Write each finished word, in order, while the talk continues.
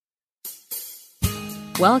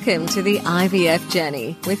Welcome to the IVF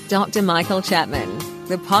Journey with Dr. Michael Chapman,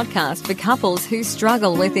 the podcast for couples who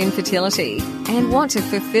struggle with infertility and want to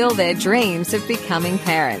fulfill their dreams of becoming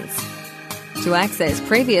parents. To access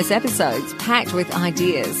previous episodes packed with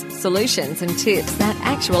ideas, solutions and tips that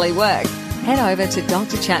actually work, head over to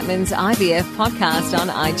Dr. Chapman's IVF podcast on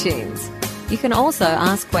iTunes. You can also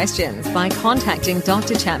ask questions by contacting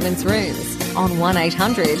Dr. Chapman's rooms on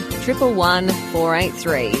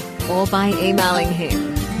 1-800-111-483 or by emailing him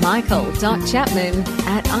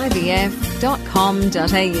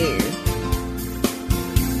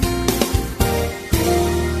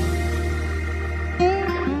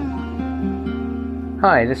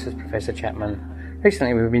Hi, this is Professor Chapman.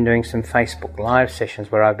 Recently we've been doing some Facebook Live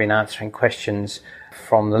sessions where I've been answering questions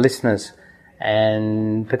from the listeners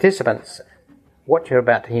and participants. What you're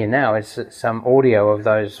about to hear now is some audio of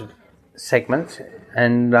those segments,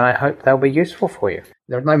 and I hope they'll be useful for you.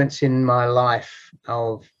 There are moments in my life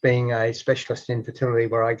of being a specialist in fertility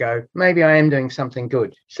where I go, maybe I am doing something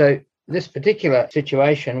good. So this particular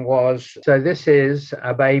situation was, this is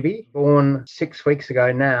a baby born 6 weeks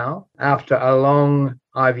ago now after a long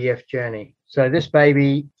IVF journey. So this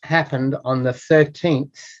baby happened on the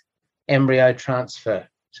 13th embryo transfer.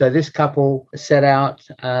 So this couple set out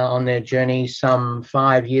on their journey some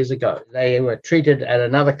 5 years ago. They were treated at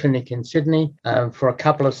another clinic in Sydney for a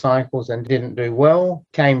couple of cycles and didn't do well,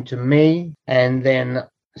 came to me, and then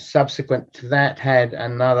subsequent to that had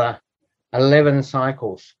another 11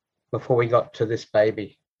 cycles before we got to this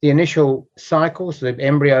baby. The initial cycles, the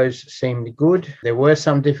embryos seemed good. There were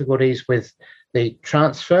some difficulties with the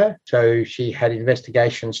transfer. So she had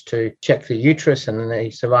investigations to check the uterus and the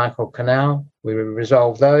cervical canal. We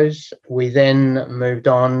resolved those. We then moved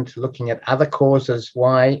on to looking at other causes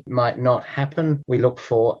why it might not happen. We looked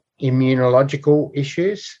for immunological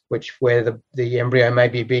issues, where the embryo may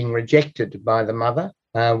be being rejected by the mother.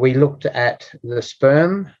 We looked at the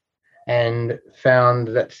sperm and found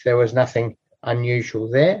that there was nothing unusual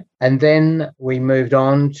there. And then we moved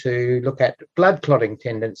on to look at blood clotting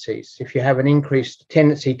tendencies. If you have an increased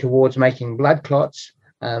tendency towards making blood clots,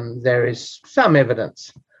 there is some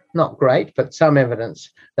evidence, not great, but some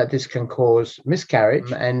evidence that this can cause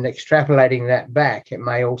miscarriage, and extrapolating that back, it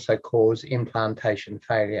may also cause implantation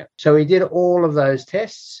failure. So we did all of those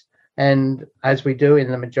tests, and as we do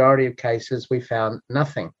in the majority of cases, we found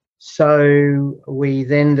nothing. So we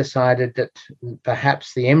then decided that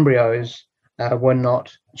perhaps the embryos were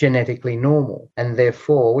not genetically normal, and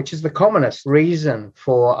therefore, which is the commonest reason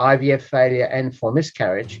for IVF failure and for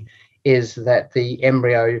miscarriage, is that the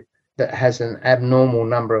embryo that has an abnormal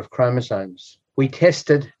number of chromosomes. We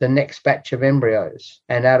tested the next batch of embryos,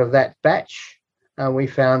 and out of that batch, we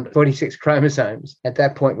found 46 chromosomes. At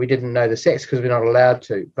that point, we didn't know the sex because we're not allowed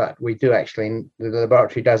to, but we do actually, the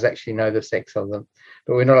laboratory does actually know the sex of them,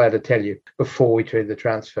 but we're not allowed to tell you before we do the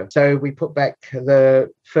transfer. So we put back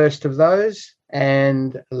the first of those,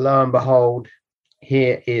 and lo and behold,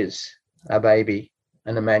 here is a baby,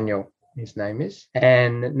 an Emmanuel, his name is.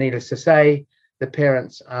 And needless to say, the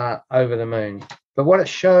parents are over the moon. But what it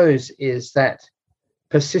shows is that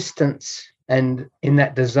persistence and in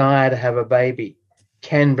that desire to have a baby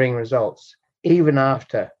can bring results, even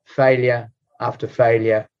after failure, after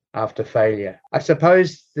failure, after failure. I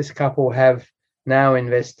suppose this couple have now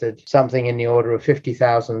invested something in the order of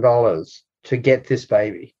 $50,000 to get this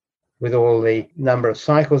baby, with all the number of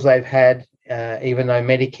cycles they've had. Even though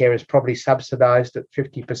Medicare is probably subsidized at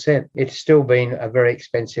 50%, it's still been a very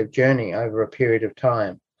expensive journey over a period of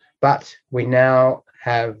time. But we now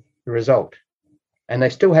have the result. And they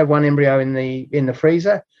still have one embryo in the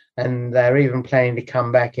freezer, and they're even planning to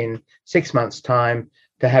come back in 6 months' time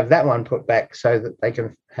to have that one put back so that they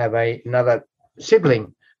can have another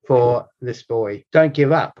sibling for this boy. Don't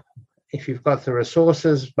give up. If you've got the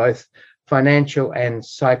resources, both financial and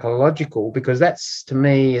psychological, because that's, to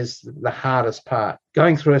me, is the hardest part.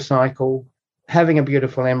 Going through a cycle, having a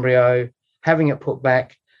beautiful embryo, having it put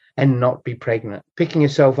back, and not be pregnant. Picking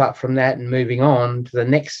yourself up from that and moving on to the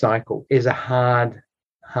next cycle is a hard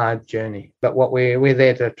journey. But what we're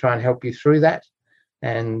there to try and help you through that.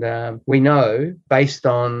 And we know, based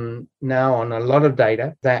on a lot of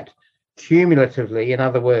data, that cumulatively, in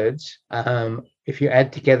other words, if you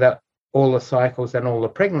add together all the cycles and all the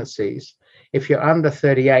pregnancies, if you're under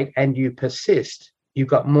 38 and you persist, you've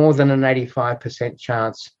got more than an 85%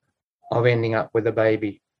 chance of ending up with a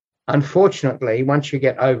baby. Unfortunately, once you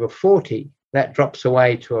get over 40, that drops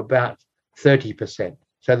away to about 30%.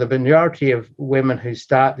 So the majority of women who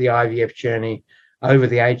start the IVF journey over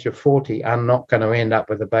the age of 40 are not going to end up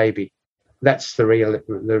with a baby. That's the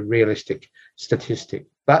realistic statistic.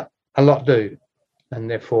 But a lot do. And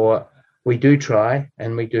therefore, we do try,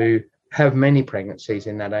 and we do have many pregnancies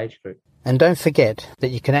in that age group. And don't forget that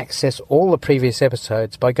you can access all the previous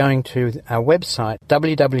episodes by going to our website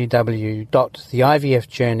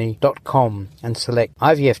www.theivfjourney.com and select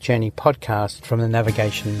IVF Journey Podcast from the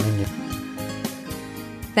navigation menu.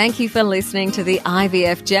 Thank you for listening to the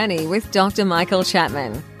IVF Journey with Dr. Michael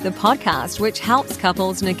Chapman, the podcast which helps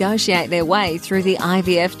couples negotiate their way through the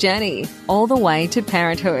IVF journey, all the way to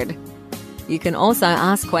parenthood. You can also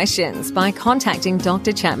ask questions by contacting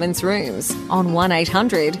Dr. Chapman's rooms on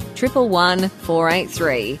 1800 111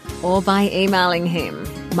 483 or by emailing him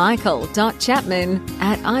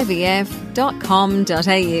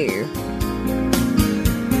michael.chapman@ivf.com.au.